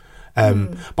blow.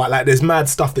 But like, there's mad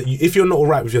stuff that if you're not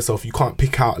alright with yourself, you can't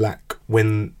pick out like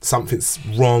when something's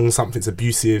wrong, something's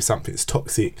abusive, something's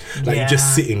toxic. Like you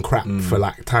just sit in crap for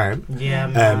like time.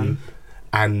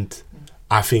 And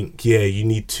I think you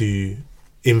need to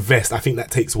invest. I think that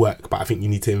takes work, but I think you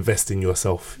need to invest in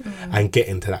yourself and get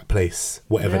into that place,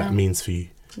 whatever that means for you.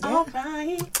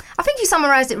 I think you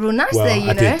summarised it real nice there, you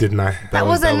know. I did, didn't I? That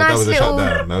was a nice little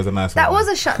shutdown. That was a nice one. That was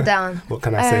a shutdown. What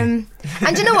can I say?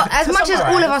 And you know what? As much as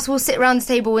all of us will sit around the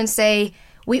table and say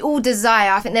we all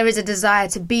desire, I think there is a desire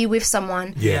to be with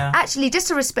someone. Actually, just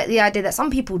to respect the idea that some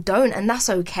people don't, and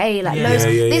that's okay. Like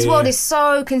this world is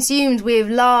so consumed with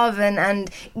love,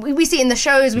 and we see it in the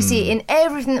shows, we see it in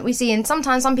everything that we see, and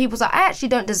sometimes some people say, I actually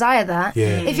don't desire that.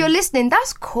 If you're listening,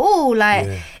 that's cool.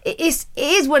 Like it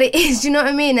is what it is. Do you know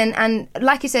what I mean? And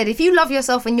like you said, if you love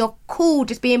yourself and you're cool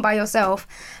just being by yourself,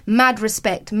 mad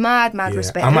respect. Mad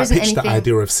respect. I might pitch the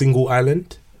idea of Single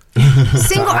Island.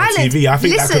 Single Island. TV. I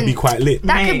think that could be quite lit.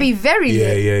 That could be very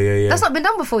lit. Yeah. That's not been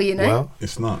done before, you know. Well,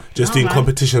 it's not. Just doing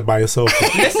competition by yourself.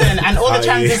 Listen, and all the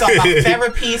challenges are about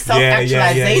therapy,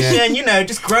 self-actualization. You know,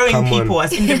 just growing people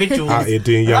as individuals. Out here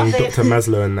doing young Dr.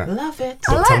 Maslow and that. Love it.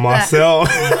 Dr. Marcel.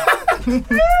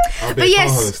 But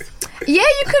yes. Yeah,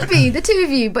 you could be the two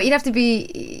of you, but you'd have to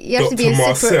be. You have to be in separate.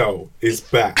 Marcel is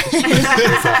back.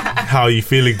 How are you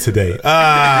feeling today?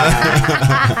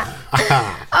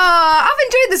 I've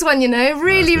enjoyed this one, you know.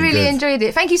 Really enjoyed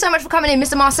it. Thank you so much for coming in,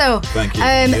 Mr. Marcel. Thank you.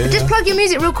 Just plug your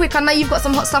music real quick. I know you've got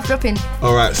some hot stuff dropping.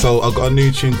 Alright, so I've got a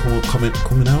new tune coming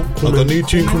out. I've got a new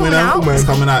tune coming out. It's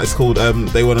coming out. It's called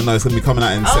They Wanna Know. It's going to be coming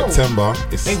out in September.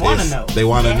 They Wanna Know. They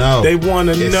Wanna Know. They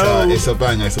Wanna Know. It's a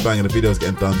banger. The video's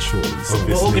getting done shortly. So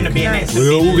we're all going to be in it.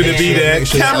 We're all going to be there.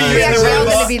 We're all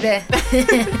going to be there.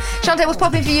 Shantae, what's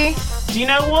popping for you? Do you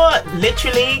know what?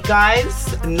 Literally,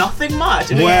 guys, nothing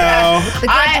much. Well, the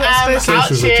graduate spoken.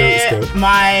 was a joke still.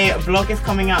 My blog is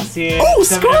coming out soon. Oh,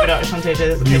 Scott!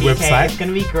 New website. It's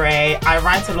going to be great. I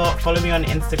write a lot. Follow me on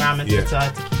Instagram and Twitter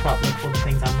to keep up with all the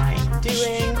things I'm writing and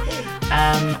doing.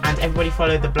 And everybody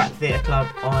follow the Black Theatre Club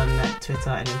on Twitter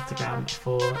and Instagram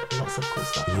for lots of cool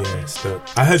stuff. Yes, dope.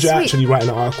 I heard you actually writing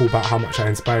an article about how much I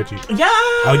inspired you. Yeah.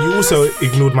 Oh, you also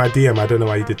ignored my DM. I don't know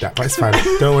why you did that, but it's fine.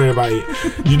 Don't worry about it.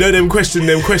 You know them question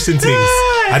things.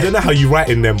 I don't know how you write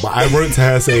in them, but I wrote to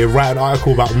her saying, write an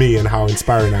article about me and how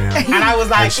inspiring I am. And I was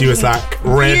like, and she was like,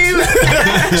 red. She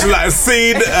was like,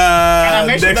 scene. And I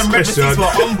made sure next the question. registers were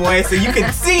on, boy, so you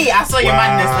could see I saw your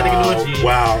madness and ignored you.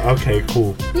 Wow. Okay.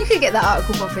 Cool. You could get that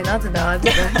article popping. I don't know.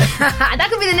 That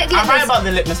could be the next. I'll write about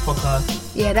the Litmus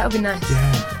podcast. Yeah, that would be nice.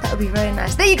 Yeah. That would be very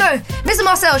nice. There you go. Mr.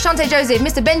 Marcel, Shante Joseph,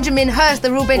 Mr. Benjamin Hurst,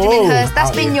 the real Benjamin Hurst.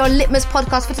 That's been your Litmus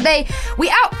podcast for today. We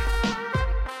out.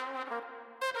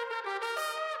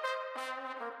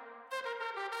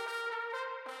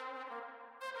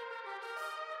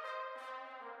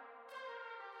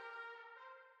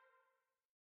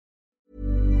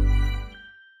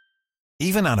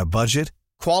 Even on a budget,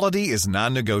 quality is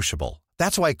non-negotiable.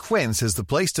 That's why Quince is the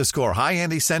place to score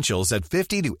high-end essentials at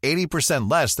 50 to 80%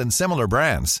 less than similar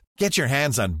brands. Get your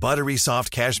hands on buttery soft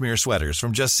cashmere sweaters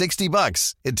from just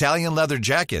 $60, Italian leather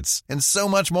jackets, and so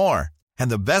much more.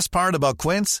 And the best part about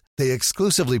Quince, they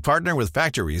exclusively partner with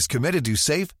factories committed to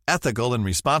safe, ethical, and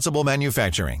responsible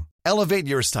manufacturing. Elevate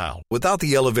your style without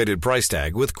the elevated price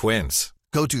tag with Quince.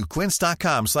 Go to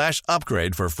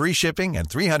quince.com/upgrade for free shipping and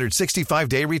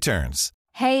 365-day returns.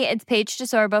 Hey, it's Paige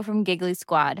DeSorbo from Giggly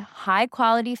Squad. High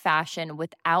quality fashion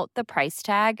without the price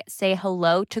tag. Say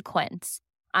hello to Quince.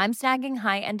 I'm snagging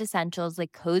high-end essentials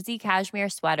like cozy cashmere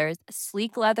sweaters,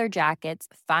 sleek leather jackets,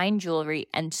 fine jewelry,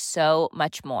 and so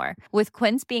much more. With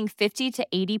Quince being 50 to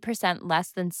 80%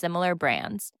 less than similar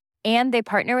brands. And they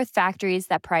partner with factories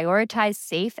that prioritize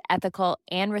safe, ethical,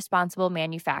 and responsible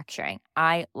manufacturing.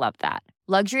 I love that.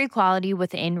 Luxury quality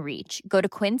within reach. Go to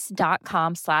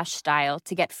quince.com/style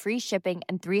to get free shipping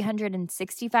and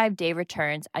 365-day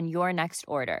returns on your next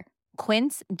order.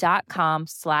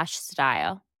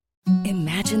 Quince.com/style.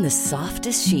 Imagine the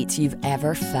softest sheets you've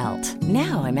ever felt.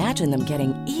 Now imagine them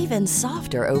getting even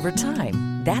softer over time.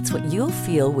 That's what you'll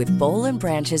feel with Boll &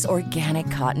 Branch's organic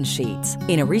cotton sheets.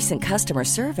 In a recent customer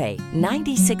survey,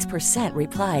 96%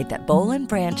 replied that Boll &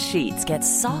 Branch sheets get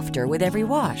softer with every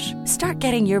wash. Start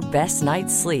getting your best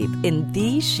night's sleep in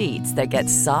these sheets that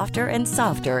get softer and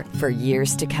softer for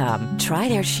years to come. Try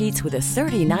their sheets with a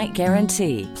 30-night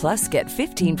guarantee. Plus, get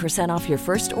 15% off your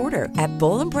first order at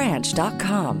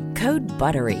bollandbranch.com. Code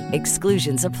BUTTERY.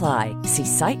 Exclusions apply. See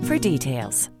site for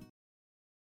details.